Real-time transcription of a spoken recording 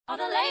All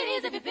the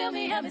ladies, if you feel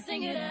me, help me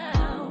sing it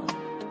out.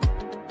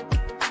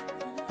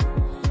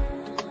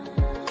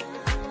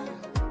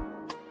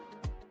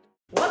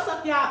 What's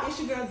up, y'all?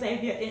 It's your girl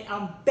Xavier, and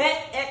I'm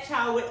back at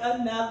y'all with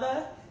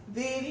another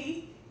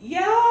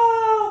video.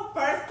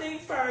 First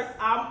things first,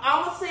 I'm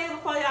gonna say it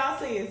before y'all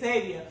say it.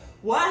 Xavier,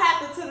 what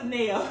happened to the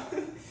nail?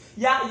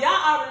 y'all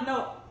already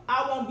know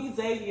I won't be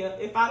Xavier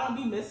if I don't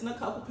be missing a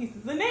couple pieces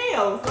of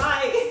nails.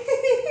 Like,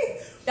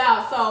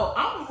 y'all, so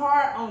I'm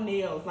hard on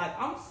nails. Like,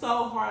 I'm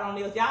so hard on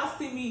nails. Y'all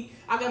see me,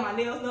 I got my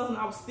nails done and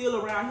I was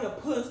still around here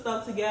putting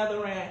stuff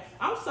together, and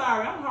I'm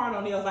sorry, I'm hard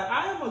on nails. Like,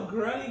 I am a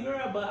girly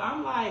girl, but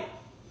I'm like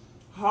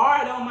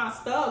hard on my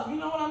stuff. You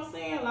know what I'm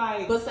saying?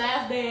 Like,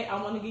 besides that,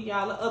 I want to give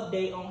y'all an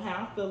update on how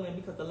I'm feeling,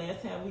 because the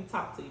last time we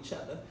talked to each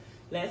other,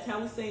 last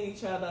time we seen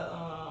each other,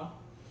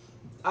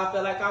 I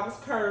felt like I was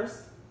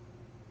cursed.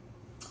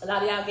 A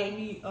lot of y'all gave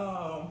me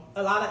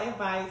a lot of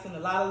advice and a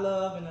lot of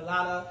love and a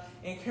lot of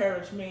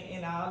encouragement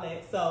and all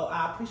that. So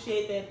I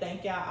appreciate that.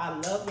 Thank y'all. I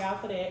love y'all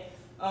for that.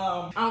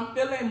 I'm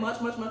feeling much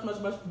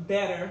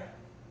better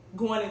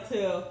going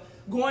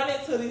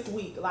into this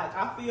week. Like,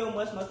 I feel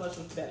much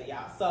better,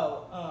 y'all.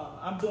 So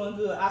I'm doing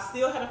good. I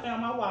still haven't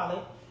found my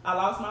wallet. I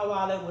lost my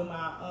wallet with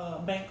my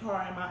bank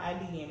card and my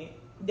ID in it.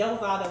 That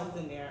was all that was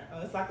in there.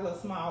 It's like a little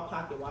small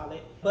pocket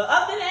wallet. But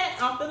other than that,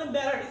 I'm feeling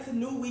better. It's a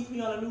new week. We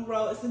on a new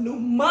road. It's a new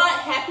month.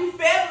 Happy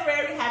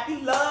February. Happy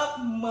love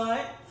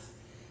month.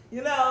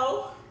 You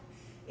know,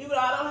 even though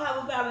I don't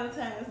have a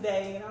Valentine's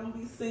Day and I'm going to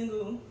be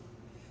single,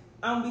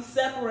 I'm going to be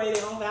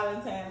separated on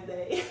Valentine's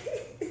Day.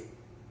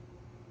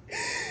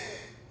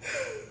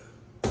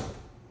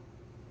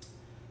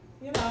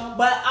 You know,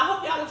 but I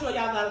hope y'all enjoy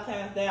y'all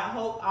Valentine's Day. I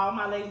hope all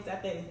my ladies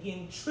out there is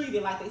getting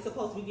treated like they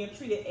supposed to be getting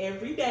treated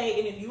every day.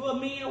 And if you a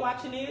man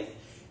watching this,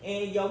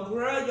 and your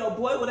girl, your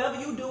boy,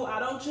 whatever you do, I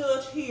don't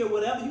judge here.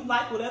 Whatever you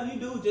like, whatever you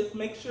do, just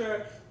make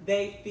sure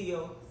they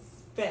feel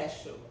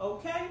special,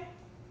 okay?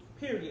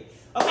 Period.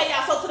 Okay,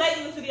 y'all, so today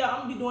in this video,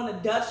 I'm gonna be doing the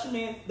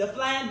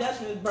Flying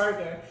Dutchman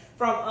burger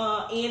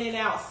from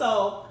In-N-Out.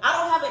 So I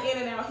don't have an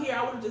In-N-Out here.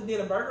 I would have just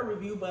did a burger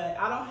review, but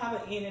I don't have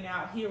an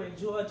In-N-Out here in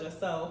Georgia.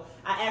 So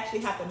I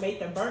actually have to make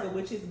the burger,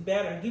 which is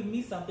better. Give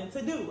me something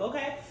to do,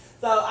 okay?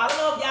 So I don't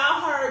know if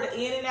y'all heard the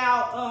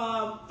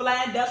In-N-Out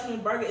Flying Dutchman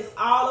burger. It's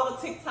all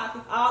over TikTok.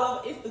 It's all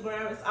over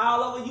Instagram. It's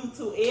all over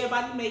YouTube.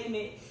 Everybody making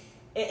it,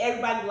 and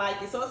everybody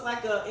like it. So it's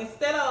like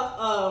instead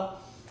of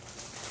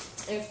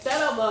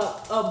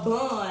a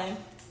bun,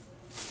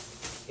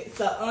 it's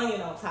an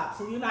onion on top.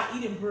 So you're not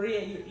eating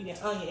bread, you're eating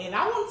onion. And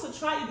I wanted to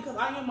try it because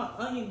I am an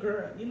onion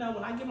girl. You know,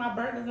 when I get my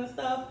burgers and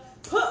stuff,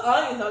 put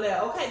onions on there.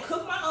 Okay,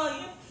 cook my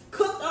onions,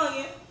 cooked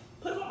onions,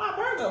 put them on my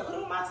burger, put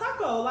them on my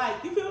taco.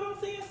 Like, you feel what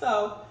I'm saying?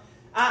 So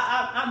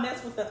I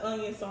mess with the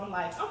onions, so I'm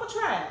like, I'm gonna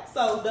try it.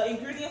 So the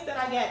ingredients that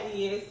I got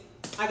is,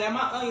 I got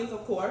my onions,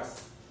 of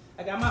course.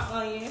 I got my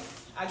onions,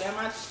 I got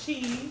my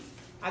cheese,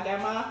 I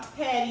got my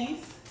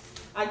patties,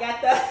 I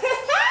got the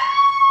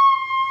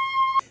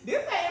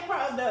this ain't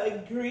part of the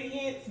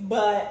ingredients,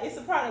 but it's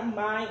a part of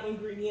my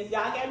ingredients.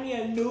 Y'all got me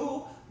a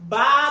new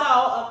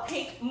bottle of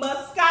pink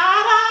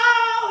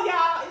Moscato.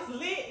 Y'all, it's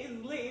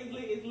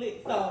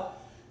lit. So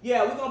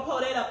yeah, we're gonna pull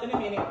that up in a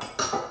minute.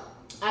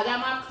 I got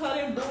my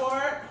cutting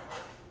board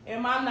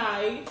and my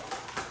knife.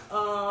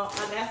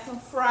 I got some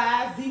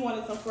fries. Z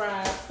wanted some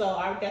fries, so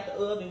I already got the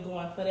oven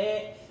going for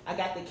that. I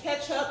got the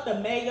ketchup, the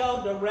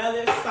mayo, the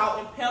relish, salt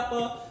and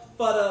pepper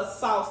for the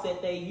sauce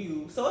that they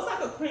use. So it's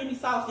like a creamy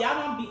sauce. Y'all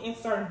don't be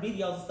inserting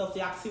videos and stuff so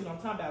y'all can see what I'm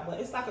talking about, but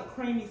it's like a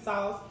creamy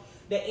sauce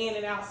that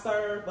In-N-Out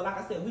serve. But like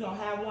I said, we don't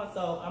have one,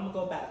 so I'm gonna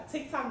go back to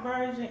TikTok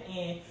version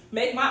and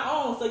make my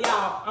own. So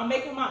y'all, I'm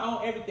making my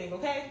own everything,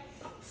 okay?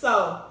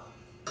 So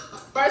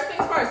first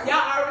things first,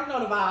 y'all already know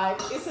the vibe.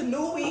 It's a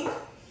new week,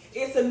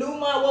 it's a new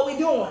month. What we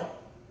doing?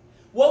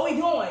 What we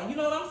doing? You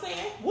know what I'm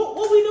saying? What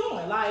we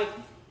doing? Like,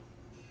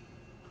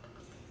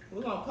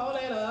 we're gonna pull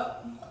that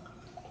up.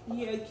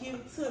 Yeah, give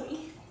it to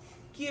me.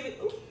 Give it.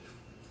 Ooh.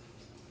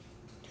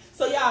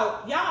 So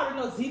y'all already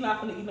know Z not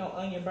gonna eat no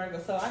onion burger.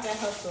 So I got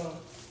her some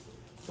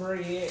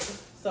bread.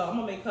 So I'm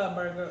gonna make her a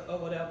burger or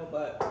whatever,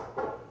 but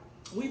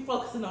we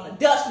focusing on a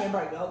Dutchman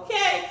burger,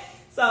 okay?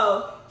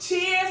 So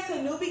cheers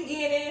to new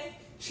beginnings.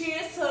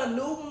 Cheers to a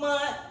new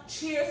month.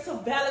 Cheers to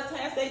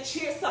Valentine's Day.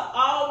 Cheers to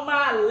all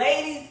my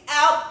ladies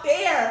out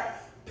there.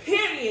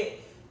 Period.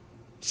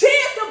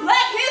 Cheers to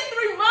Black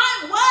History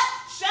Month. What?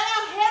 Shout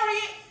out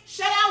Harriet.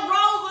 Shout out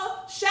Rosa,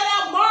 shout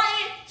out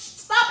Martin.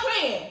 Stop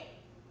playing.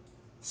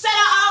 Shout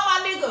out all my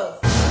niggas.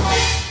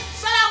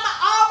 Shout out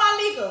all my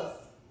niggas.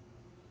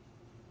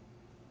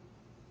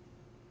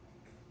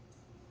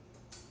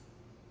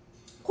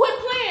 Quit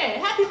playing.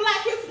 Happy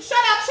Black History.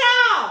 Shout out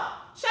y'all.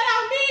 Shout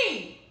out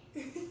me.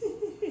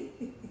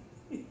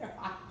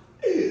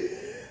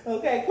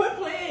 Okay, quit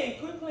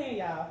playing,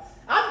 y'all.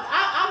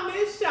 I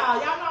miss y'all.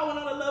 Y'all know I went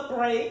on a little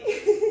break.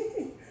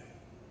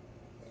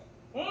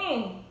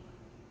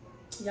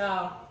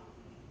 Y'all,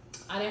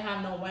 I didn't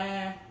have no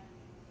wine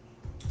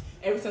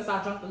ever since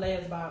I drank the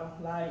last bottle.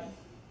 Like,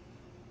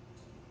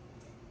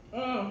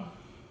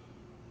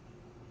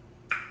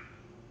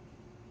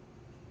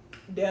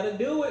 That'll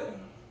do it.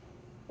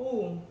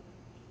 Ooh.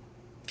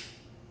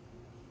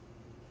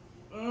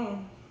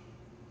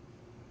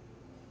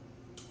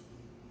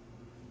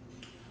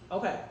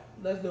 Okay,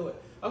 let's do it.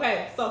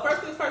 Okay, so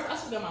first things first, I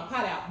should get my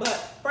pot out. But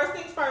first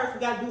things first, we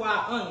gotta do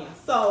our onions.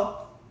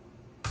 So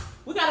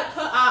we gotta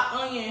cut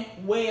our onion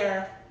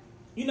where,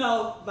 you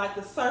know, like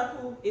the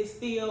circle is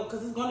still,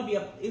 cause it's gonna be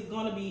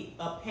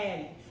a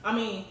patty. I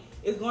mean,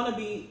 it's gonna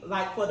be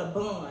like for the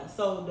bun.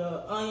 So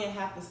the onion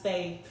have to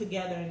stay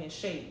together in its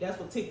shape. That's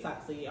what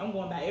TikTok said. I'm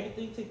going by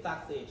everything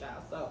TikTok said,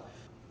 y'all. So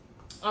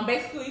I'm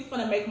basically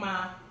gonna make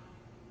my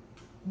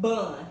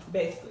bun,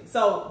 basically.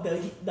 So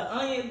the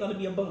onion is gonna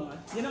be a bun.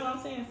 You know what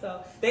I'm saying?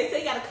 So they say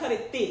you gotta cut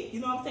it thick. You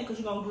know what I'm saying? Cause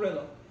you're gonna grill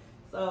them.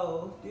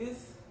 So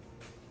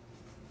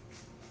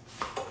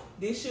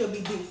this should be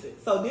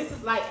decent. So this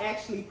is like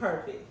actually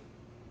perfect.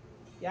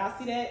 Y'all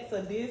see that?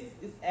 So this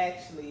is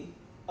actually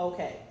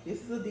okay.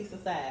 This is a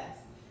decent size.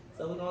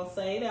 So we're gonna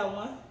save that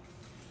one.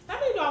 How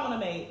many do I wanna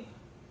make?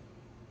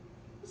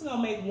 I'm just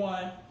gonna make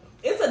one.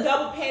 It's a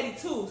double patty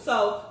too.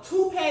 So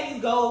 2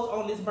 patties goes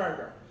on this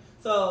burger.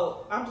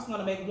 So I'm just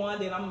gonna make one,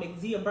 then I'm gonna make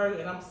Zia burger,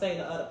 and I'm gonna save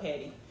the other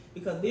patty.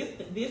 Because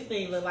this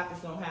thing look like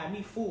it's gonna have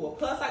me full.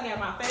 Plus I got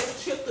my favorite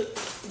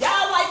chips.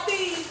 Y'all like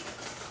these?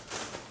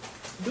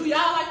 Do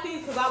y'all like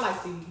these? Cause I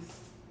like these.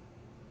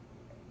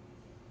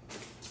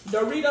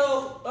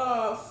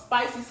 Dorito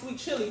spicy sweet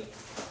chili.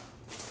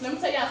 Let me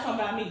tell y'all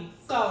something about me.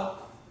 So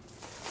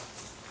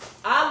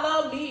I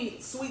love me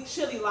sweet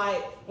chili.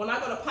 Like when I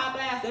go to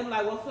Popeyes, they be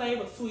like, what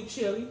flavor? Sweet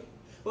chili.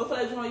 What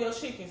flavor you want your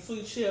chicken?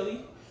 Sweet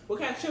chili. What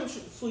kind of chili?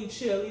 Sweet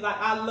chili. Like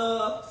I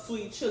love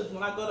sweet chili.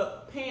 When I go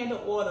to Panda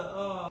or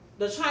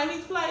the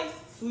Chinese place,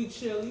 sweet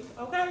chili.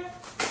 Okay?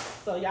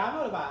 So y'all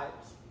know the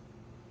vibes.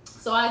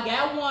 So I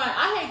got one.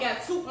 I had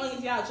got 2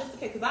 onions, y'all, just in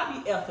case, because I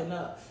be effing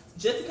up.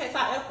 Just in case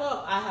I F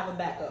up, I have a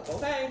backup,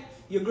 okay?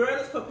 Your girl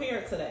is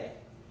prepared today.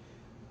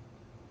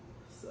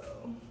 So.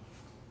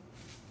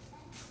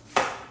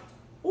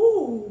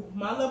 Ooh,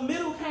 my little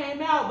middle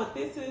came out, but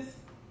this is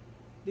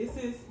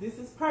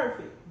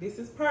perfect. This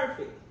is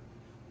perfect.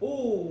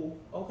 Ooh,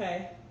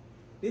 okay.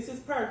 This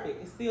is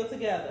perfect. It's still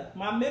together.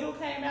 My middle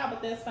came out,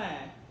 but that's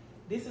fine.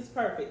 This is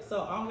perfect.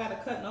 So I don't gotta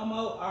cut no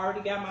more. I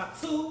already got my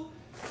 2.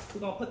 We're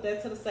gonna put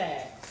that to the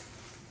side.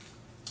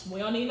 We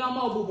don't need no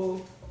more,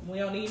 boo-boo. We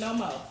don't need no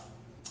more.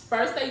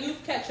 First they use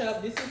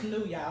ketchup. This is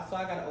new, y'all, so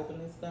I gotta open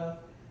this stuff.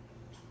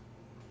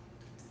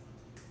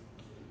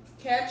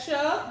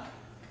 Ketchup.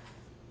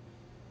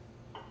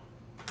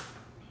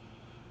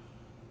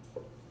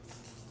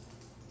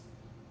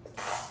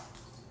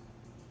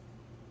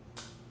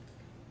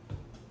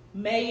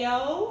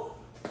 Mayo.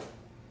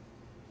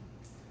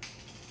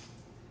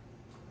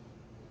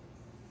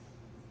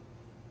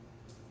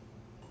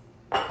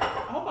 I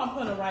hope I'm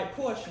putting the right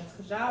portions,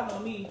 because y'all know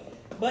me.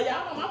 But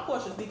y'all know my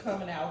portions be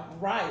coming out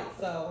right,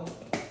 so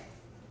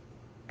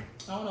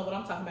I don't know what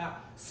I'm talking about.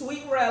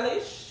 Sweet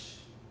relish.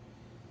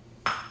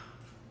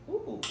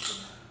 Ooh.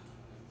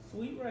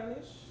 Sweet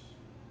relish.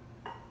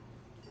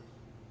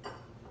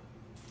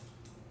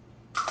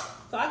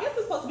 So I guess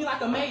it's supposed to be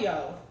like a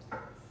mayo.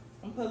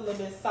 I'm gonna put a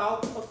little bit of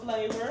salt for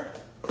flavor.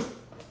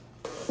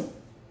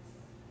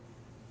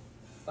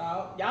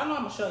 Salt. Y'all know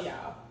I'm gonna show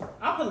y'all.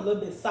 I'll put a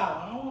little bit of salt.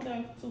 I don't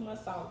want too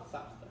much salt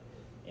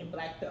and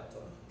black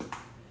pepper.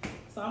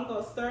 So I'm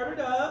gonna stir it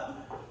up.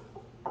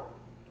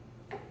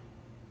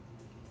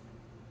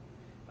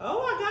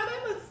 Oh my God,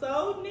 that looks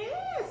so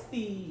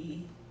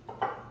nasty.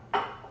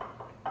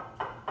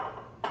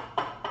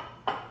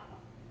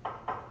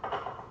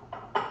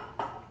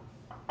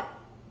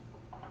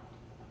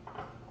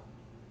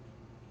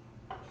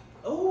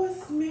 Oh, it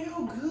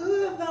smells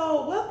good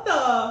though. What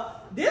the?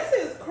 This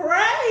is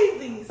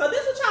crazy. So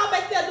this is what y'all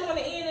back there doing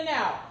the in and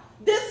out.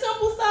 This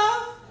simple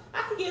stuff,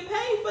 I can get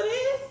paid for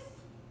this.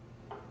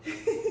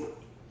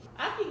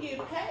 I can get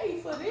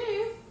paid for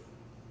this.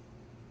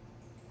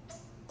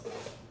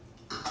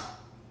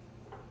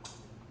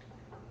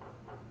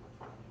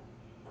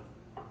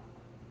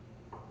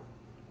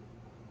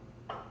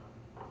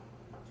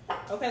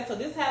 Okay, so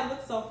this is how it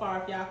looks so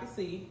far, if y'all can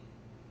see.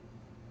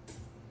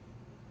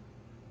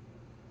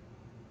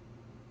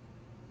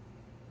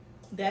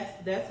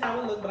 That's how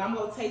it looks, but I'm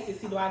gonna taste it,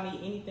 see do I need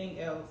anything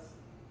else.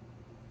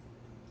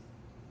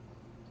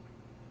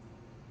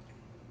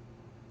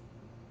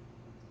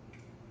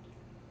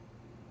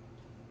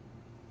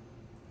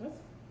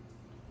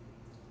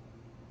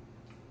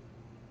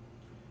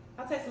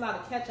 I taste a lot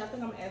of ketchup. I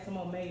think I'm gonna add some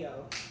more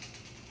mayo.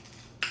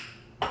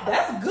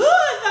 That's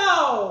good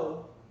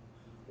though.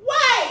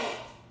 Wait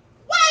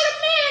a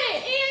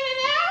minute, in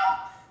and out.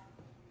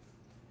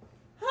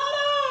 Hold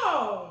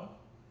on.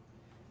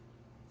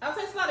 I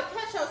taste a lot of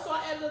ketchup, so I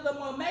added a little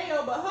more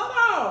mayo, but hold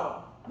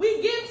on.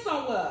 We getting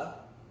somewhere.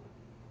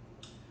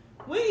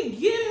 We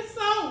getting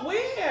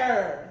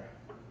somewhere.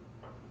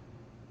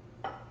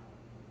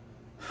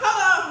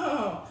 Hold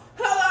on.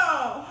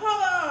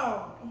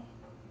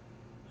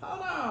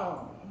 Hold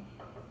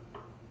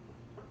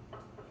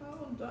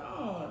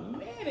on.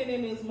 Man, it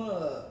in this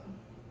mug.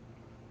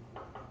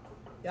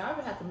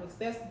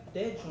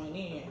 that joint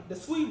in. The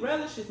sweet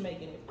relish is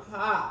making it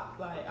pop.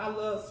 Like, I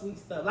love sweet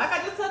stuff. Like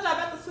I just told y'all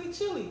about the sweet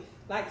chili.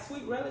 Like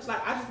sweet relish.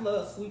 Like, I just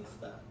love sweet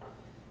stuff.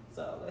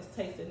 So let's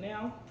taste it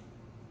now.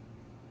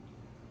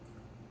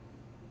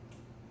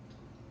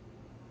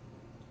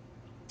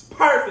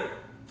 Perfect.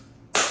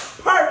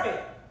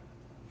 Perfect.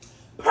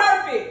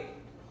 Perfect.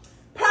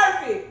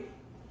 Perfect.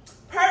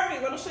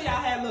 Perfect. Let me show y'all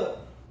how it look.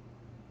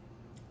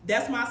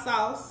 That's my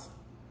sauce.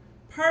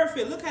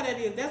 Perfect. Look how that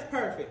is. That's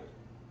perfect.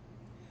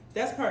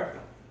 That's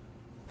perfect.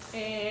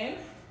 And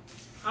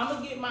I'm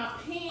going to get my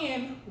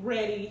pan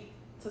ready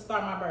to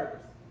start my burgers.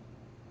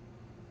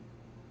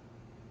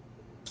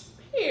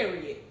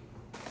 Period.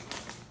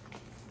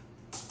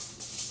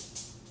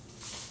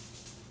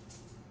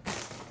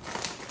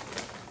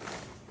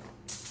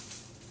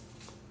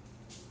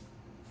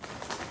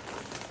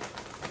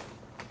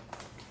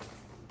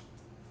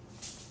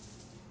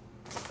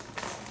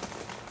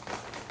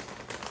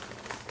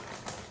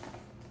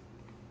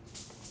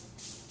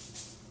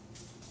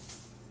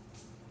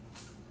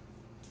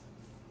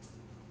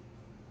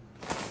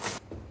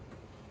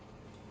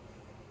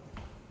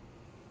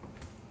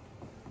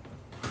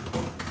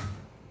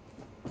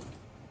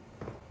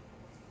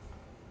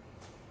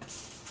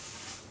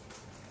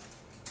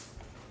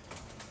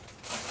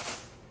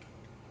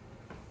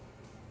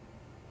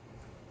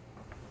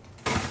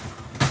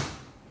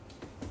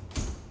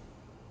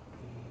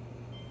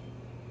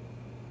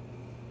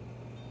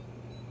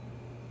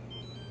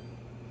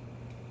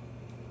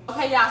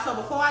 Okay, y'all, so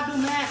before I do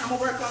mine, I'm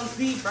gonna work on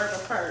Z burger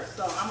first.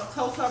 So I'm gonna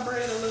toast her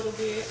bread a little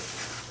bit.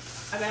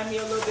 I got me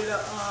a little bit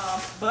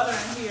of butter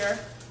in here.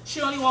 She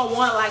only want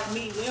one like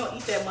me. We don't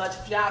eat that much.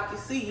 If y'all can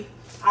see,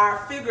 our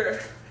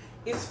figure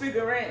is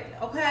figuring,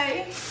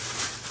 okay?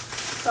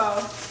 So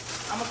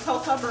I'm gonna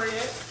toast her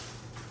bread.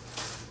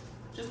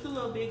 Just a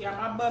little bit. Got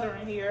my butter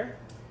in here.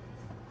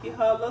 Get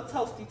her a little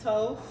toasty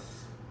toast.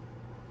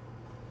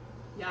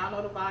 Y'all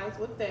know the vibes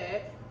with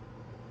that.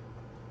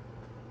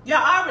 Y'all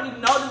already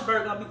know this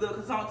burger gonna be good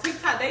because on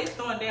TikTok they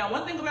throwing down.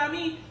 One thing about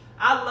me,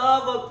 I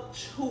love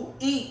to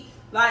eat.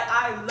 Like,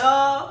 I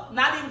love,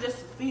 not even just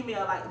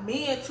female, like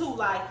men too.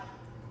 Like,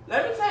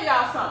 let me tell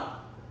y'all something.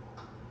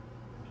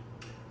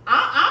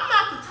 I'm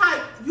not the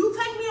type, you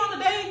take me on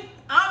a date,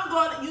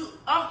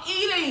 I'm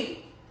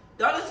eating.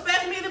 Don't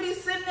expect me to be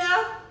sitting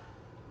there.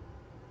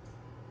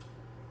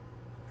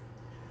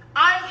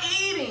 I'm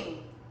eating.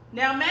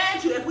 Now,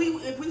 mind you, if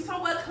we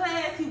somewhere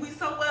classy, we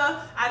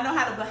somewhere, I know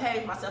how to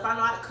behave myself. I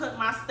know how to cook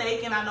my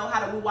steak and I know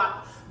how to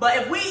woo-wop. But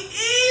if we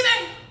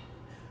eating,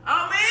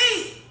 I'm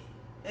eating.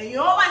 And you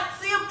don't like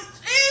to see a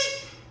bitch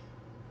eat,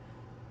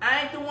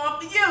 I ain't the one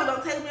for you.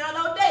 Don't take me on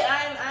no date.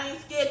 I ain't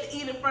scared to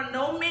eat in front of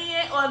no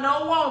man or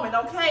no woman,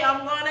 okay?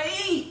 I'm gonna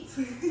eat.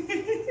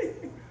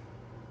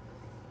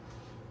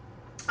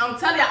 I'm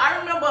telling you, I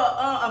remember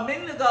a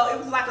minute ago, it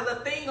was like a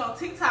little thing on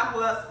TikTok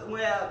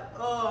where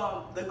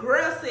the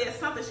girl said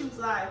something. She was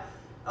like,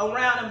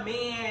 around a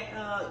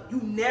man,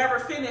 you never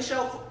finish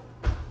your food.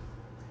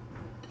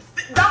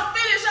 Don't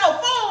finish your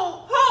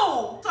food.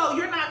 Who? So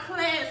you're not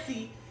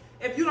classy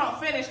if you don't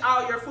finish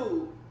all your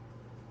food.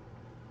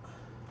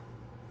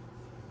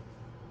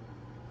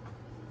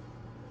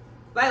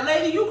 Like,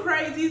 lady, you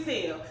crazy as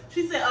hell.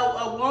 She said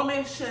a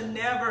woman should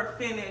never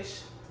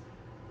finish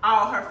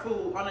all her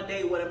food on a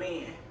date with a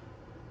man.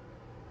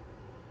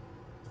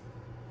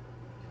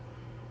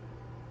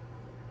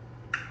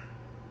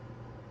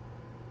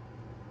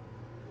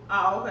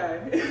 Oh, okay.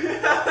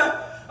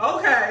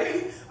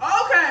 Okay.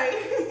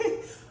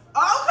 Okay.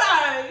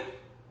 Okay.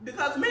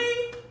 Because me,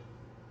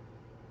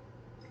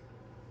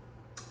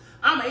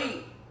 I'ma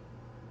eat.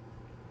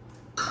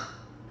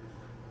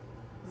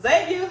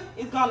 Xavier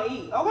is gonna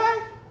eat,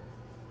 okay?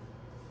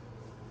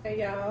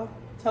 Hey, y'all.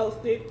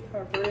 Toasted.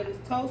 Her bread is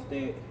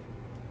toasted.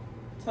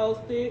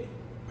 Toasted.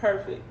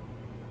 Perfect.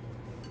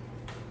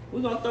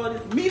 We're gonna throw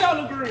this meat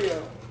on the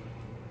grill.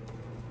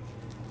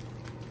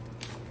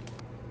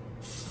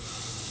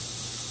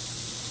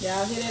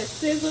 Y'all hear that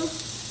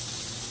sizzle?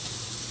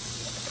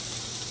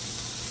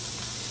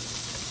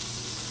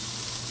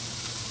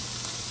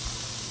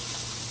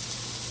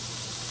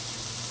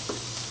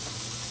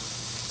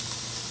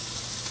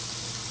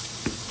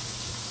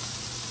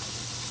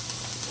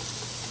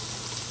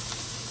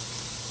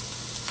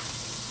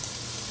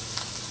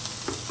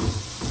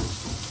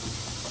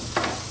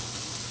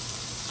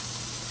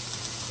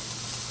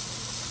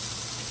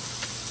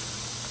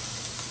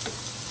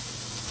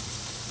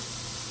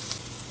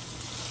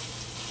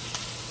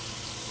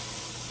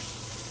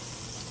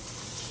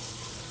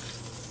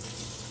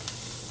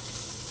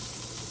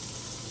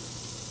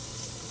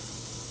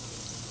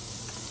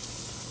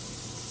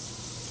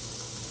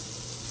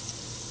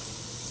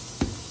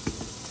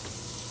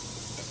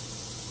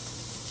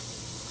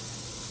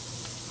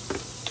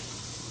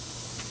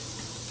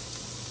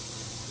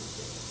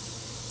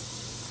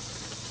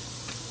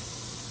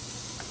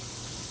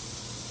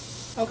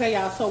 Okay,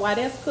 y'all, so while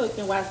that's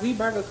cooking, while Z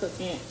Burger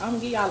cooking, I'm gonna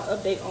give y'all an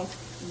update on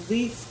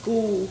Z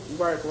school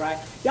work, right?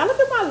 Y'all look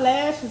at my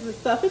lashes and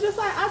stuff. It's just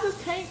like I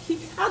just can't keep.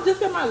 I just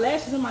got my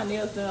lashes and my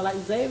nails done. Like,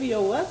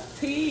 Xavier, what's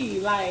tea?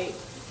 Like,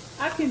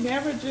 I can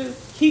never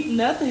just keep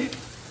nothing.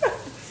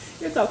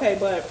 It's okay,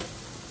 but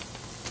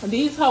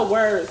these her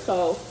words.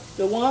 So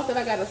the ones that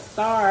I got a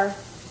star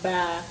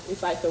by,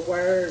 it's like the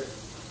word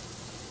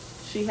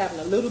she having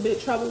a little bit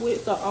trouble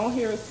with. So on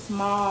here is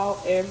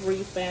small,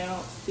 every,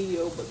 found,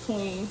 still,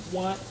 between,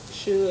 once,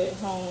 should,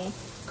 home,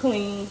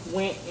 clean,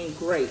 went, and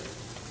great.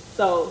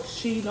 So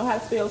she know how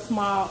to spell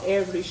small,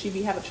 every. She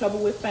be having trouble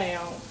with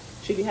found.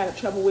 She be having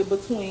trouble with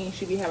between.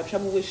 She be having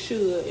trouble with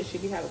should, and she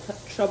be having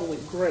trouble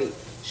with great.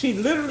 She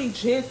literally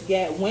just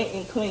got went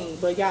and clean.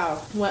 But y'all,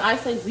 when I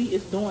say Z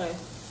is doing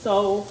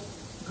so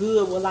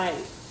good with like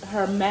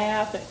her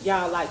math,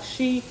 y'all, like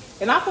she,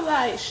 and I feel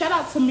like shout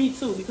out to me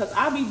too, because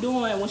I be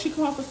doing, when she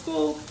come home from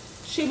school,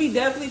 she be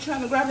definitely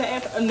trying to grab the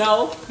app.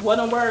 No, what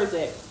them words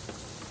at?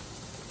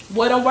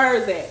 What them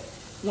words at?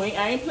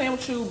 I ain't playing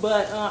with you,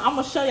 but I'm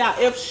gonna show y'all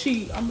if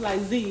she, I'm like,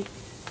 Z,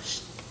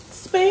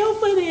 spell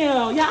for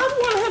them. Y'all, I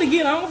want her to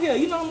get on here,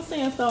 you know what I'm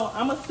saying? So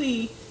I'm gonna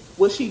see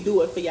what she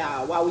doing for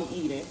y'all while we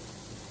eating.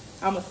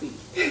 I'm gonna see.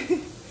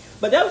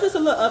 But that was just a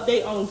little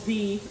update on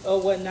Z or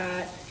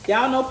whatnot.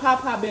 Y'all know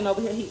Papa been over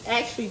here. He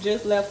actually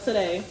just left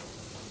today.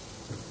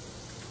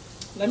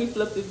 Let me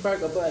flip this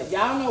burger, but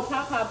y'all know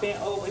Papa been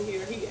over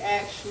here. He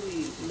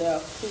actually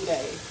left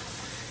today.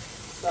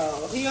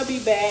 So he'll be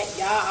back.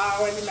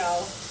 Y'all already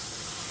know.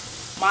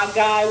 My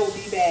guy will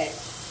be back.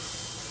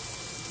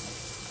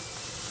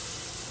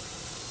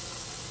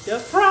 The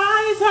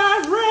fries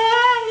are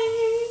ready.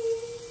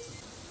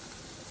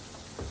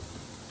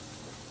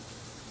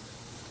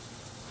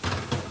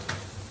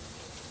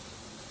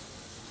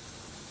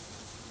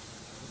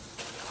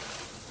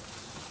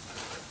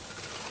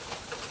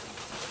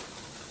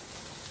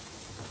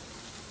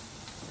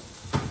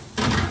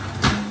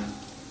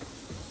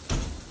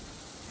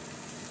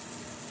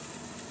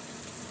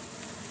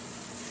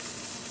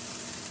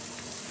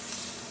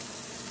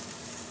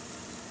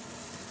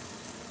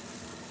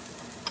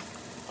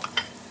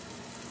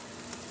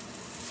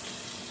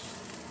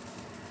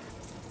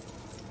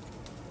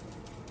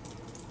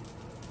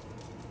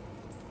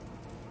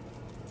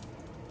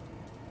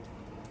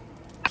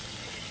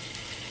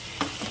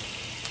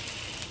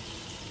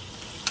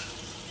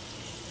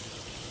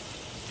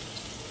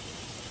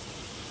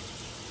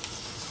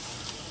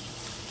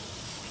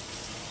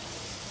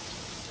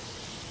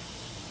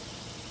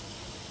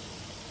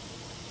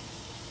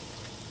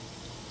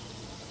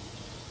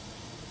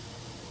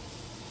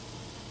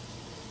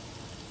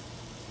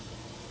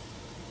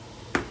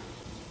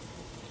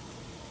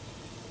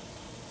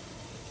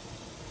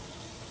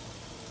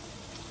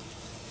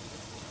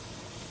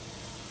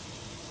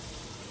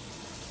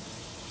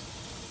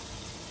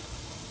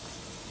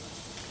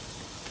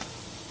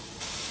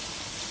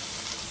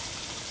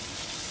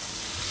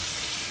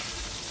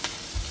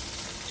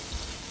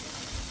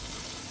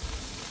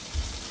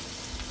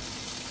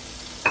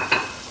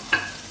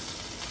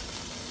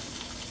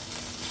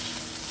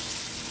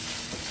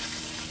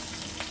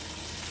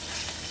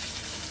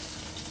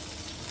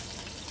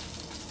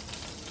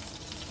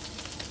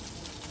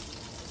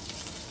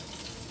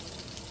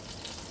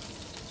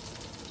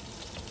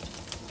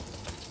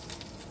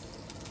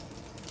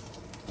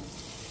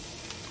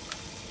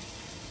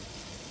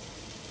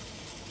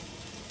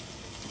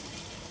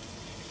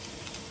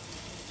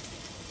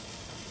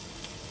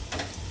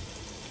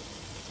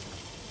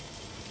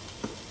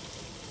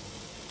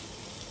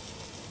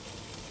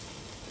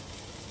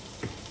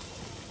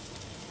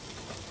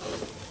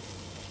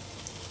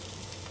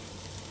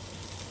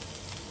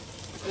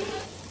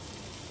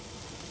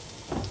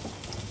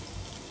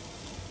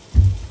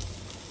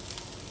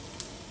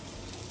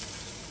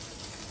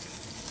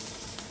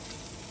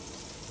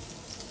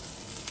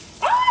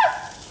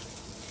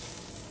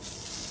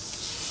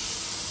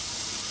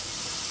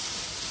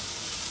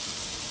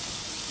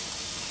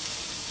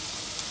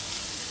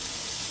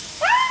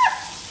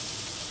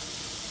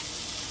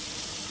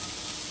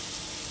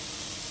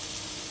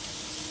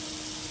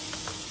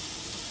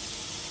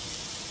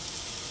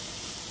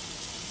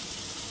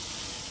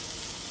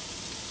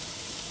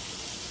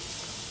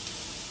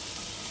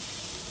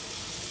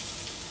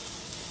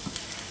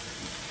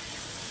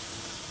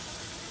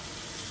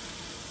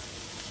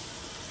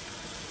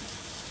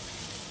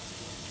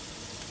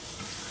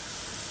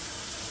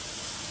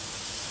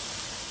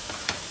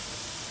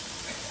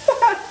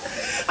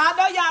 I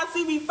know y'all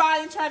see me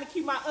fighting, trying to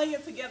keep my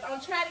onion together.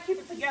 I'm trying to keep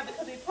it together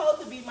because it's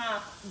supposed to be my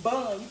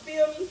bun. You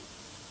feel me?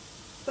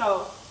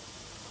 So,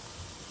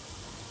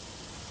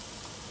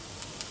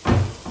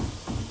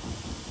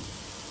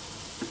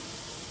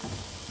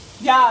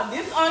 y'all,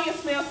 this onion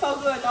smells so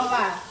good. Don't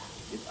lie.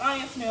 This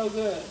onion smells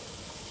good.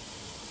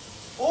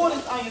 Oh,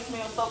 this onion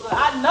smells so good.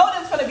 I know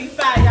this gonna be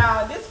fire,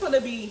 y'all. This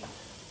gonna be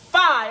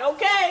fire,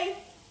 okay?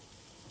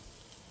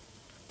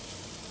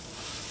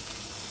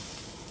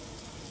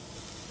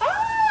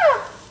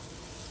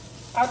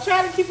 I'll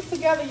try to keep it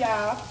together,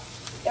 y'all.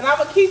 And I'm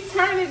going to keep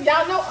turning.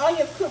 Y'all know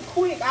onions cook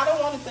quick. I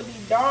don't want it to be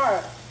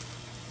dark.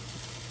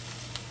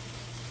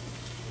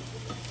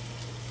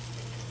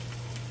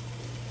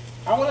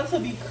 I want it to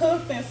be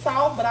cooked and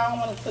soft, but I don't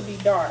want it to be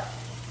dark.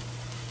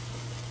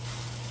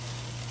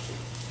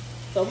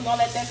 So we're gonna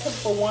let that cook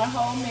for 1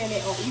 whole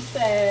minute on each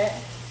side.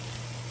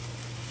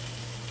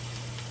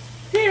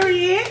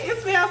 Period.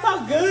 It smells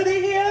so good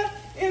in here.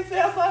 It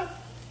smells so,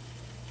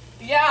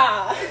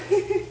 yeah.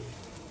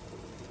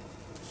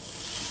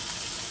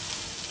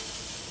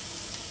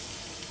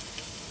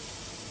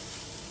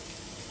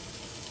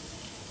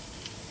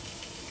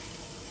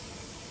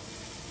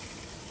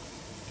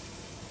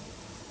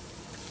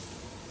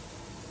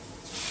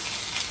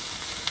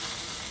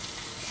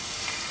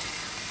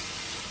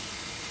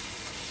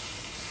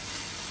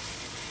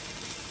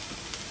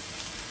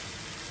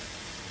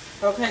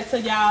 Okay, so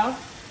y'all,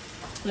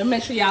 let me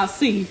make sure y'all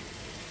see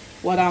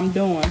what I'm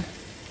doing.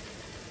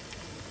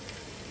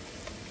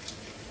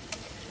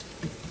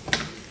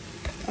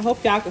 I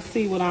hope y'all can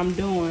see what I'm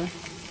doing.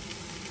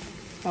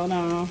 Hold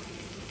on.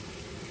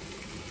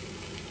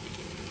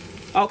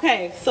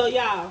 Okay, so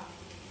y'all,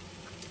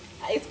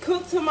 it's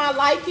cooked to my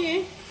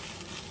liking.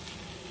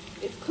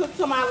 It's cooked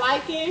to my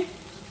liking.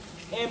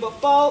 And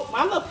before,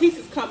 my little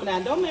pieces coming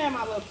out. Don't mind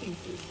my little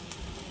pieces.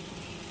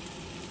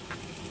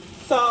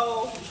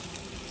 So,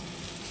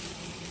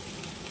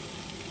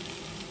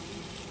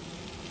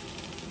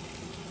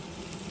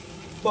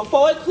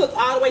 before it cooks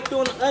all the way through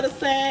on the other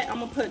side, I'm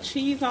gonna put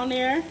cheese on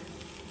there.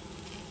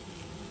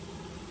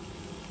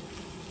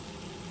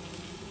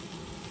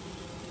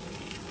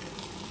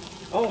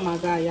 Oh my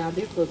God, y'all,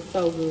 this looks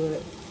so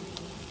good.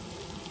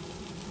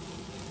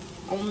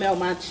 I'm gonna melt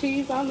my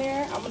cheese on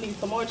there. I'm gonna need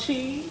some more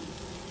cheese.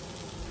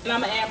 And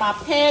I'm gonna add my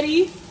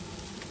patty.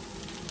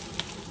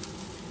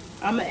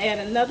 I'm gonna add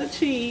another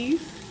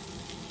cheese.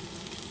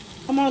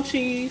 Come on,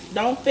 cheese,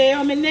 don't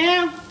fail me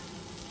now.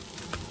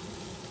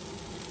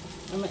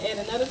 I'm gonna add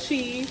another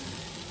cheese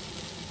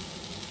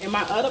and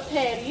my other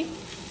patty.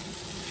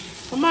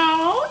 Come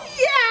on,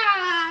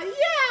 yeah,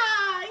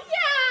 yeah,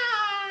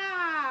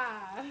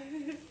 yeah.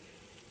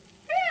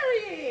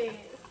 Period.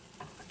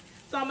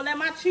 So I'm gonna let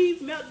my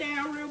cheese melt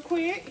down real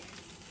quick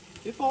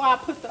before I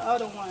put the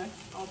other one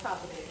on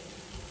top of that.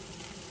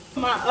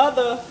 I'm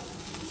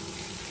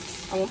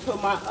gonna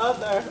put my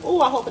other, oh,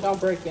 I hope it don't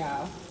break,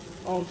 y'all,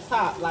 on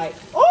top, like,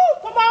 oh,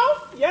 come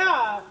on,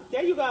 yeah,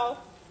 there you go,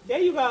 there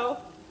you go.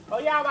 Oh,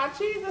 y'all, my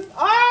cheese is,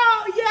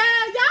 oh,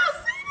 yeah, y'all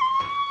see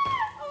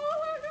that? Oh,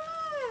 my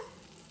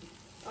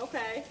God.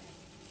 Okay.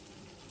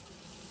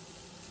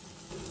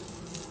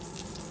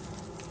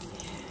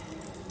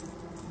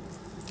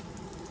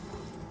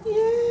 Yeah.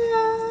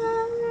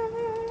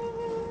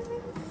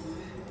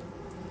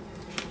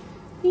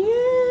 Yes.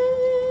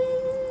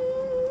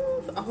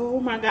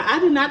 Oh, my God. I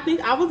did not think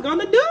I was going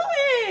to do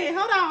it.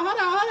 Hold on, hold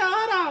on, hold on,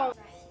 hold on.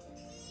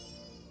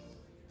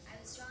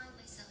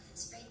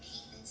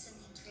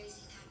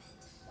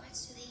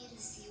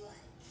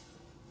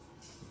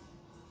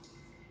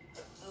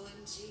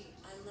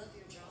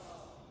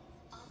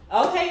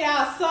 Okay,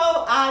 y'all, so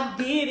I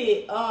did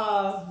it.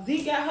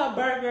 Z got her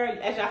burger.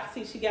 As y'all can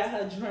see, she got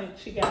her drink.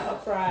 She got her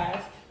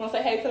fries. Want to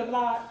say hey to the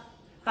vlog?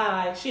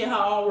 Hi. She in her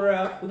own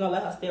world. We're going to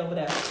let her stay over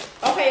there.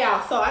 Okay,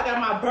 y'all, so I got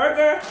my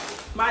burger,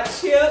 my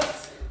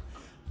chips,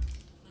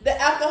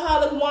 the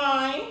alcoholic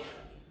wine,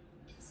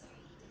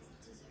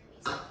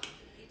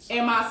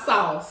 and my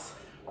sauce.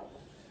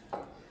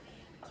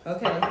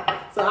 Okay,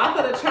 so I'm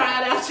going to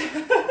try it out.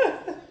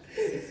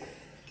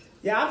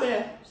 Y'all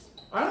been,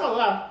 I don't know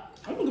why.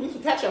 I'm gonna give me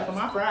some ketchup for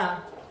my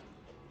fries.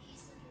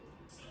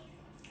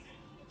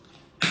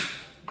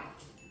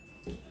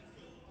 You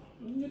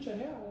can get your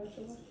hair out,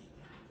 actually.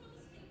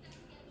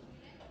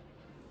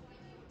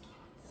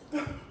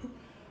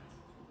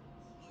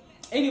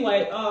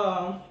 Anyway,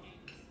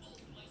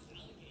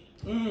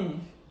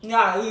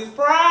 yeah, these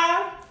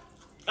fries.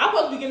 I'm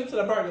supposed to be getting to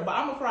the burger, but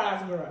I'm a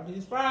fries girl.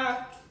 These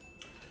fries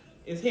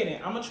is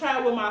hitting. I'm gonna try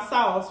it with my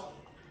sauce.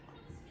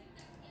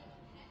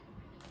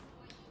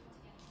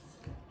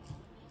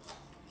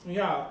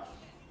 Y'all,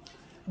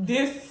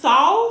 this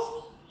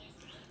sauce,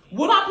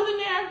 what I put in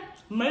there,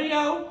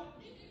 mayo,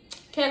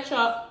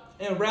 ketchup,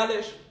 and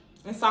relish,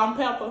 and salt and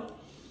pepper.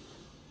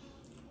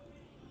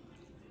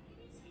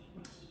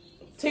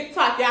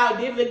 TikTok, y'all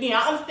did it again.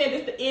 I understand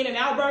it's the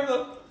In-N-Out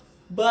burger,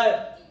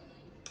 but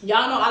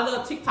y'all know I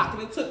love TikTok,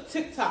 and it took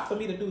TikTok for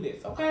me to do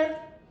this, okay?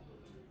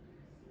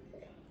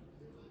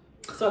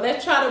 So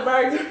let's try the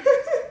burger.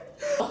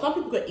 Some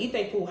people can eat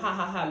their food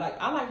hot.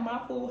 Like, I like my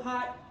food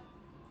hot.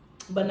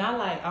 But not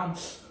like,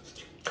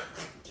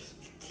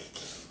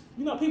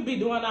 you know, people be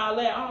doing all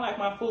that. I don't like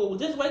my food.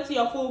 Just wait till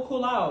your food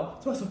cool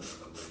off. For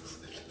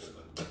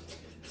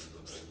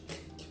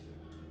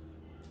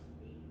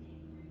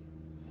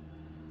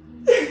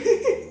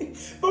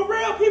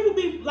real, people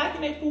be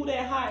liking their food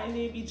that hot and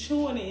then be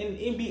chewing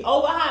it and be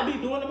over hot, be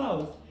doing the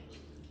most.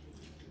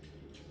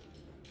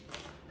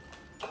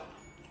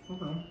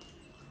 Okay.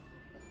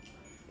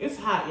 It's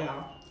hot,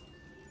 y'all.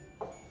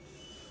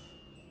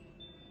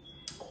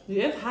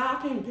 Yeah, it's hot.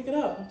 I can't even pick it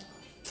up.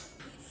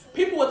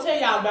 People will tell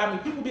y'all about me.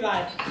 People be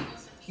like,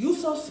 you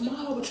so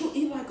small, but you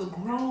eat like a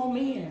grown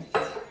man.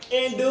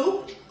 And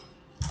do.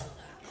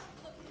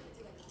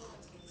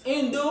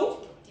 And do.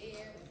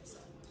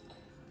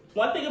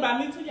 One thing about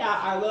me too, y'all,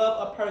 I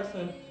love a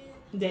person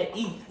that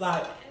eats.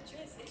 Like,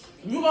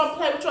 you gonna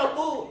play with your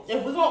food.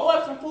 If we're gonna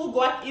order some food,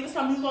 go out to eat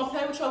something, you gonna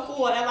play with your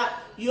food. And like,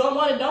 you don't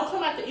want it, don't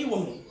come out to eat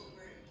with me.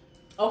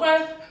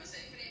 Okay?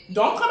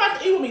 Don't come out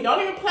to eat with me.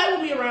 Don't even play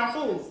with me around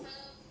food.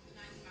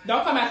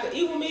 Don't come out to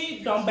eat with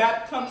me. Don't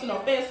come to no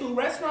fast food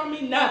restaurant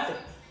with me. Nothing.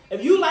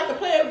 If you like to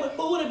play with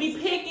food and be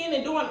picking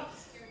and doing,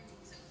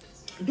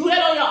 do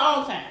that on your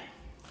own time.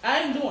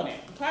 I ain't doing it.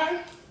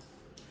 Okay?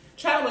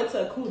 Try to wait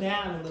till it cool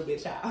down a little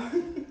bit, y'all.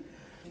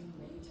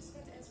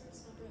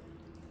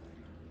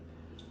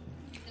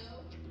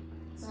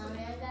 Mommy,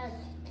 I got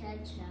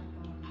ketchup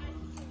on. I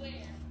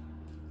swear.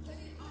 Put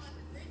it on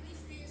Britney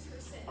Spears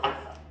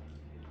herself.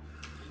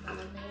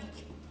 Mommy.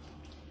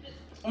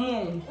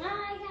 Oh, I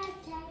got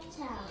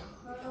ketchup.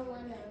 I don't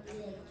want to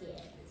lick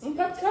it. You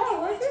got towel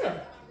right here.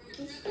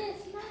 It's this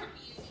not.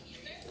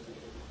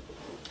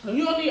 And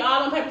you don't need all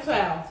them paper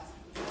towels.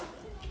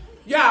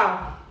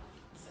 Y'all.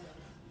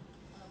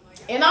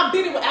 And I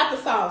did it with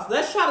applesauce.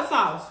 Let's try the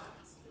sauce.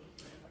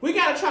 We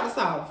gotta try the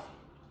sauce.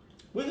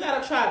 We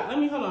gotta try it. Let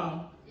me, hold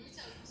on.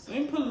 Let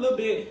me put a little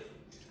bit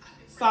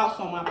sauce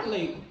on my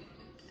plate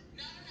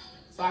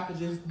so I can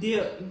just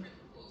dip.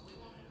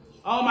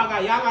 Oh my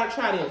God, y'all gotta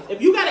try this.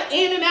 If you got an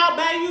In-N-Out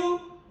by you,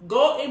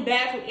 go and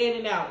buy from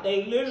In-N-Out.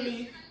 They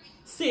literally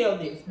sell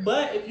this.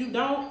 But if you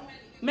don't,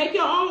 make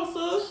your own,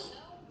 sis.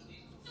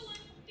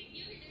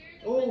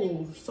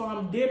 Oh, so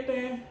I'm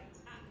dipping.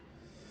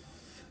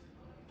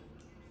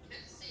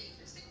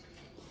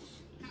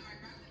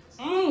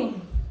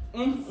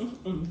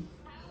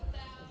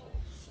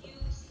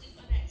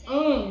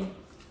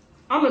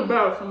 I'm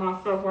embarrassing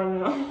myself right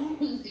now.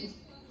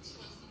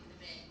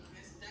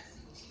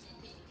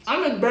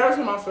 I'm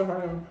embarrassing myself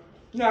right now.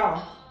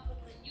 Now,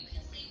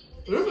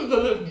 this is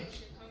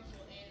delicious.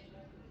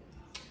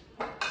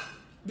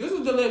 This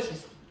is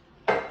delicious.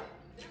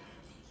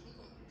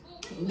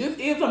 This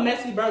is a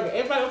messy burger.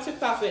 Everybody on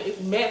TikTok said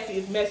it's messy,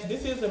 it's messy.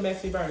 This is a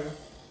messy burger.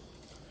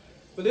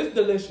 But it's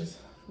delicious.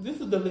 This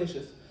is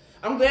delicious.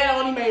 I'm glad I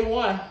only made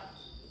one.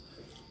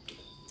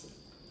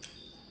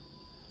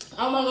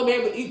 I'm not gonna be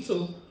able to eat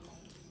two.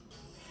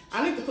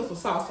 I need to put some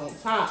sauce on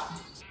top.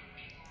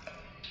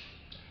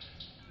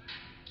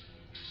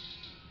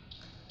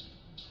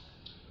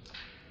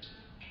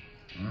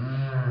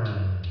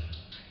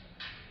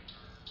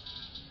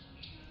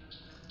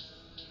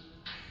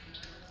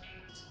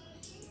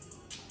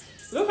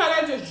 Look how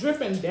that just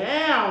dripping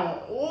down.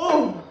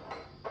 Ooh.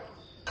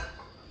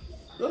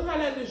 Look how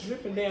that just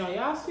dripping down.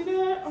 Y'all see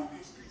that?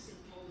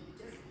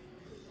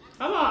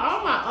 Hold on,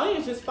 all my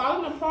onions just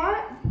falling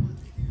apart.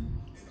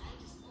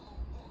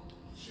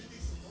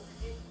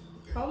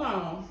 Hold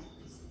on.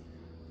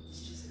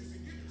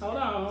 Hold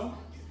on.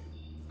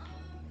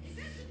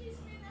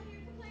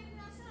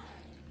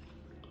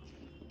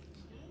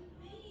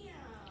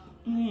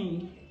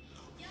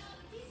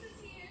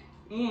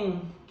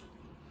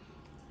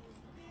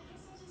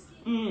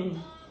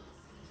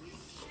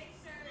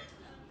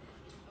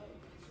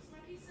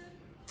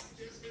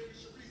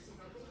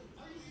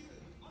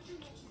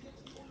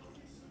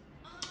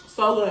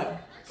 So good.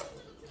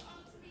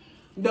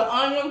 The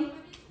onion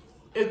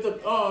is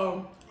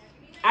the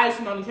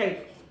icing on the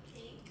cake.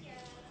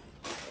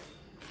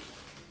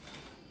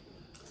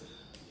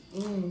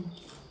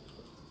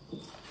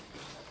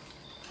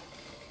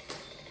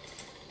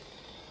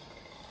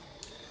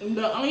 And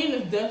the onion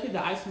is definitely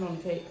the icing on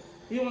the cake.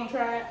 You want to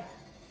try it?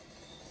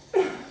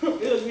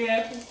 It looks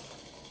nasty.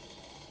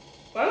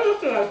 Why does it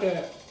look like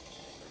that?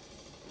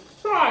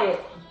 Try it.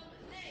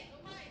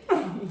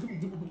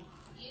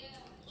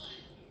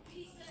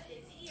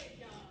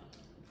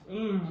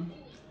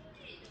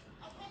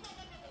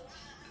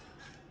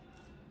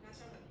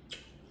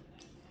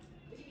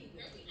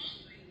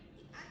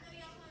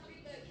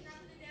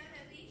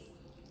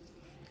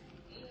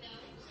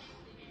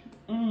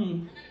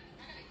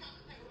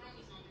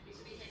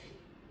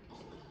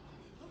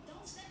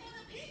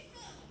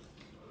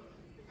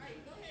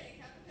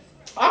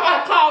 I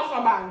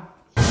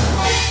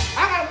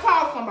gotta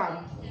call somebody.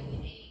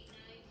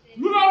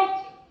 You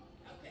know?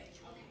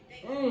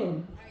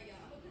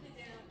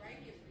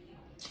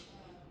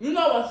 You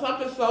know when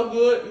something's so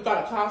good, you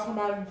gotta call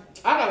somebody?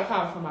 I gotta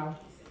call somebody.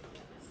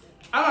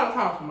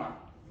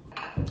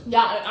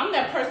 Yeah, I'm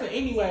that person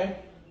anyway.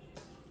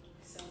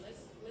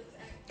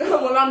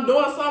 When I'm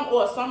doing something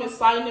or something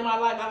exciting in my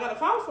life, I gotta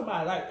call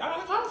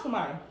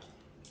somebody.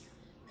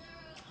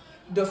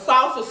 The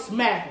sauce is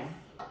smacking.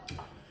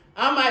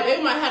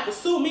 They might have to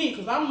sue me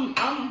because I'm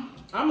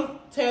gonna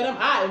tell them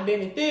I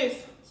invented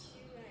this.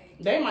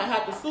 They might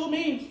have to sue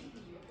me.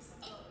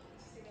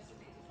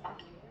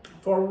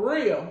 For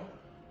real.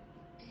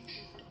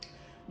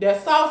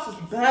 That sauce is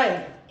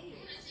banging.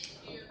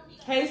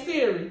 Hey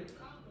Siri.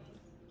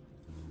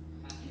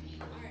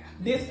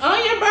 This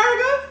onion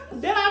burger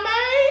that I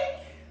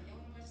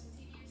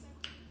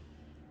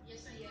made,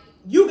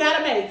 you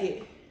gotta make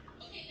it.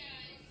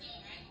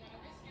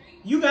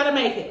 You gotta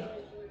make it.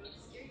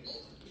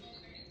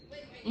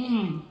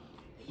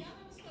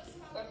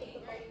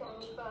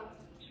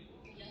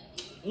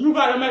 You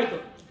gotta make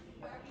it.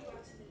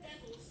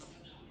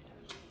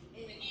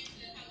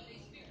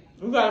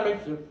 You gotta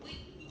make it.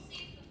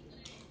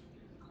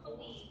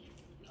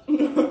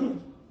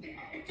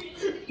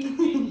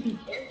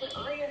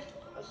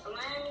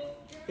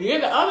 Yeah,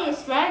 the onion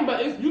slime,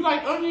 but you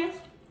like onions?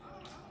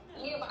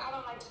 Yeah, but I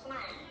don't like slime.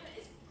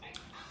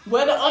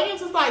 Well, the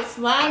onions is like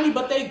slimy,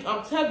 but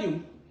I'm telling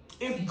you,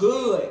 it's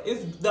good.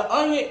 The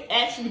onion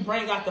actually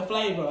bring out the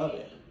flavor of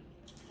it.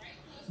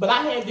 But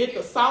I had did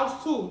the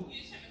sauce too.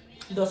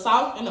 The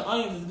sauce and the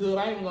onions is good.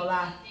 I ain't even gonna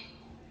lie.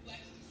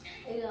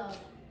 Yeah.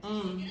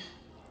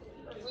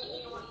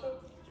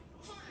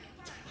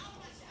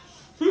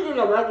 She's eating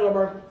a regular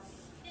burger.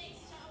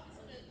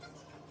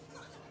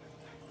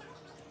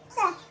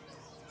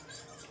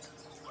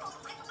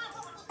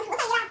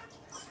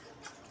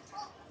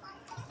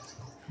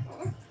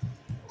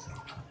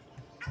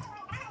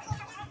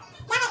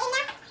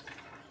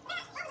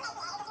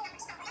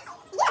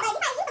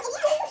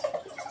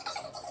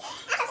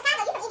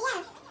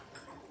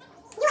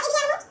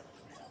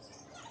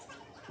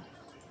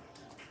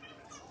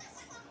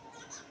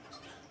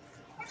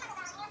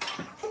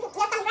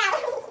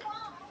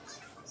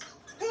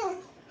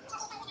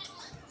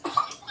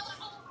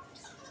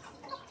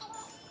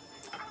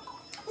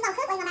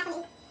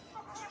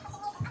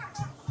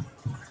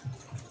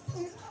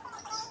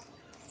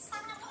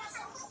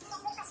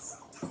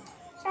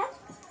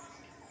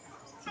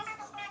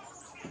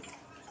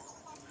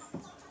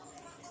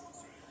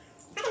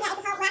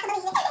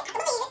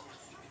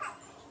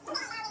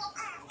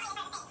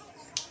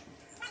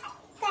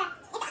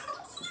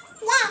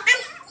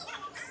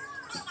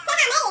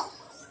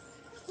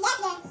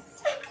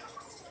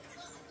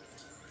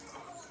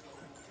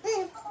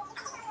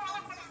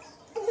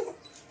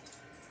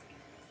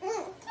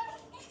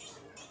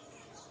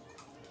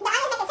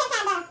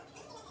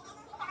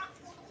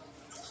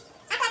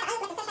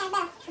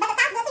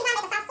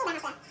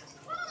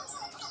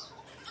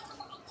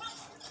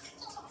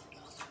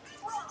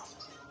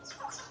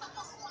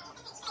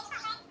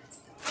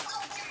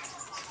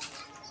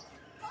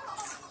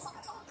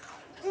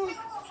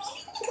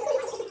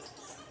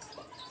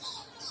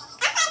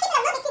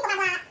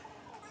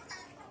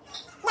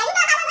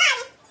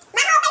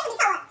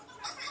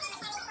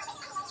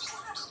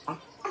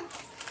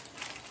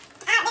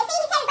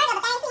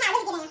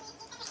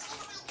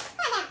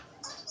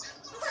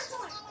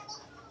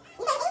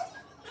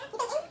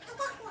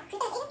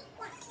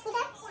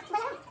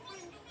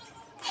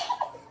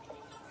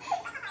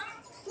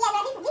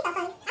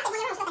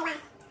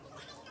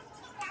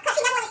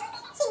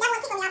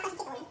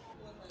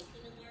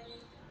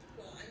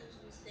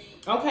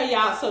 Okay,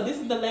 y'all, so this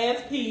is the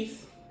last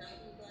piece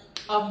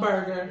of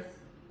burger.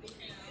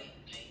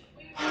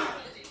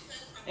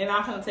 And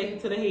I'm gonna take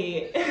it to the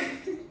head.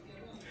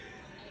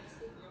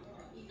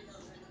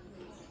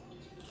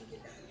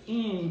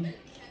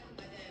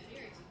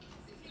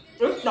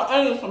 It's the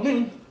onions for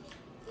me.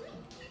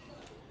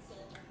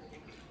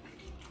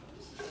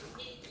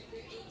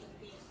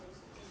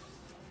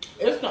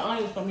 It's the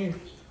onions for me.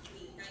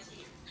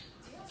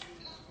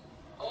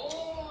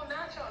 Oh,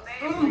 not your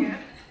name.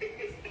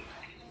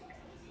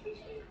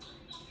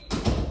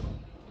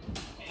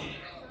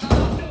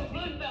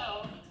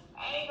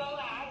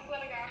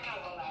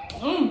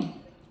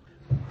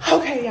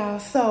 Okay, y'all,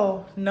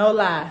 so no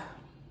lie,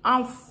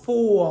 I'm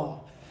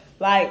full.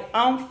 Like,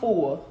 I'm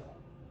full.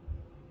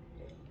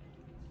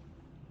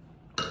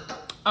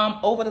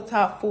 I'm over the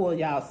top full,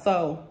 y'all.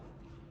 So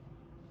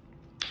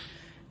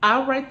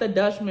I rate the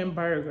Dutchman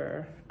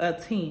burger a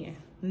 10.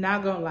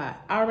 Not gonna lie,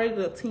 I rate it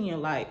a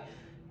 10. Like,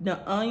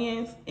 the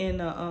onions and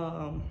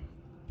the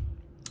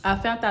I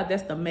found out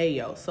that's the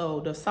mayo.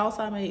 So the sauce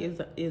I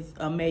made is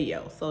a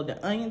mayo. So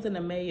the onions and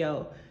the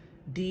mayo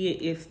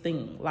did its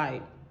thing.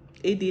 Like,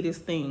 it did its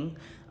thing.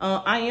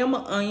 I am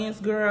an onions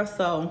girl,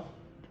 so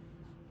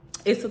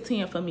it's a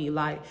 10 for me.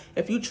 Like,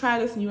 if you try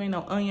this and you ain't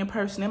no onion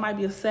person, it might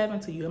be a 7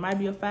 to you. It might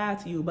be a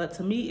 5 to you. But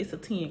to me, it's a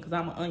 10 because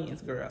I'm an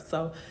onions girl.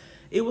 So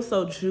it was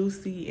so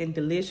juicy and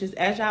delicious.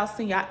 As y'all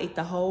seen, I ate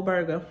the whole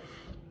burger.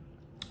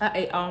 I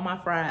ate all my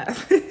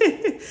fries.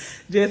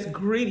 Just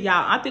greedy,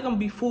 y'all. I think I'm gonna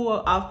be full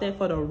off that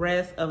for the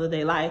rest of the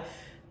day. Like,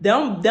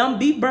 them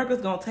beef burgers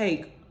gonna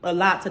take a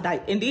lot to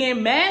digest. And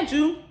then, mind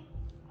you,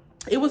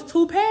 it was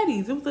 2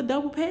 patties. It was a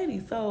double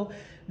patty. So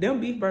them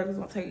beef burgers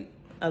gonna take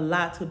a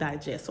lot to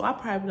digest. So I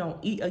probably don't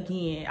eat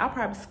again. I'll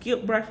probably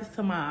skip breakfast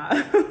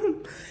tomorrow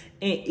and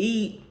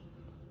eat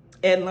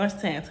at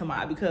lunchtime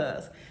tomorrow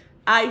because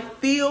I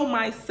feel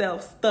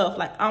myself stuffed.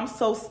 Like, I'm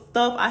so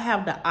stuffed. I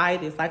have the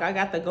itis. Like, I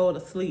got to go to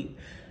sleep.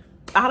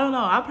 I don't know.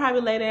 I'll probably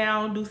lay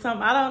down and do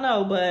something. I don't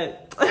know,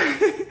 but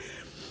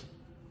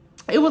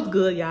it was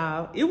good,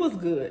 y'all. It was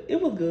good. It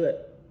was good.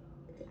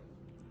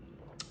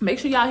 Make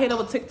sure y'all head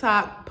over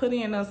TikTok, put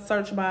in a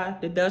search bar,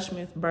 the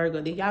Dutchman's burger.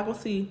 Then y'all gonna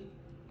see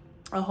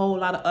a whole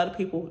lot of other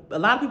people. A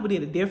lot of people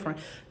did it different.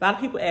 A lot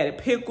of people added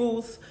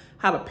pickles,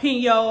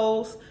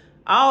 jalapenos,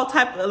 all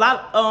type, a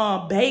lot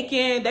of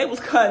bacon. They was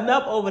cutting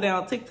up over there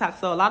on TikTok.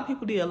 So a lot of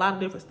people did a lot of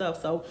different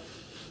stuff. So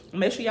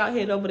make sure y'all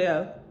head over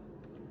there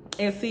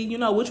and see, you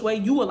know, which way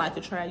you would like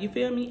to try. You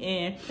feel me?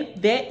 And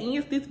that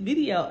ends this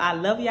video. I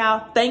love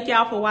y'all. Thank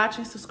y'all for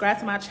watching. Subscribe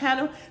to my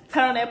channel.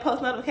 Turn on that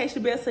post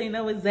notification bell so you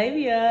know it's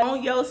Xavier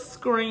on your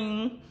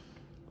screen.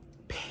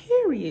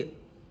 Period.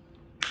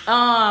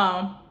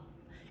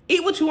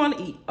 Eat what you want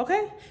to eat,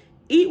 okay?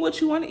 Eat what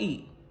you want to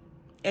eat.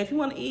 If you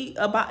want to eat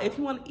a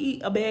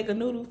bag of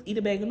noodles, eat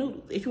a bag of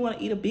noodles. If you want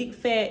to eat a big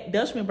fat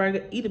Dutchman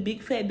burger, eat a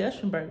big fat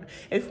Dutchman burger.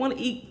 If you want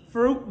to eat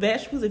fruit,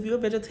 vegetables, if you're a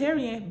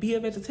vegetarian, be a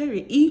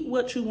vegetarian. Eat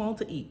what you want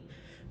to eat.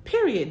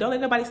 Period. Don't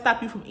let nobody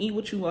stop you from eating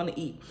what you want to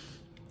eat.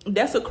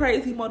 That's a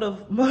crazy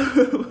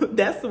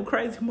that's some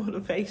crazy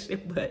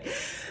motivation, but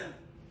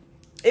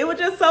it was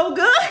just so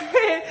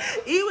good.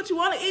 Eat what you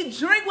want to eat,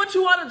 drink what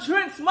you want to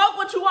drink, smoke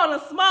what you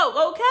want to smoke,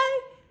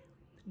 okay?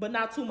 But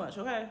not too much,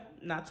 okay?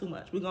 Not too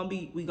much. We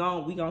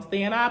gonna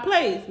stay in our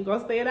place. We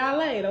gonna stay in our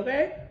lane,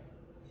 okay?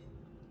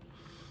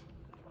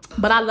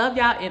 But I love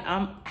y'all, and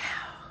I'm out.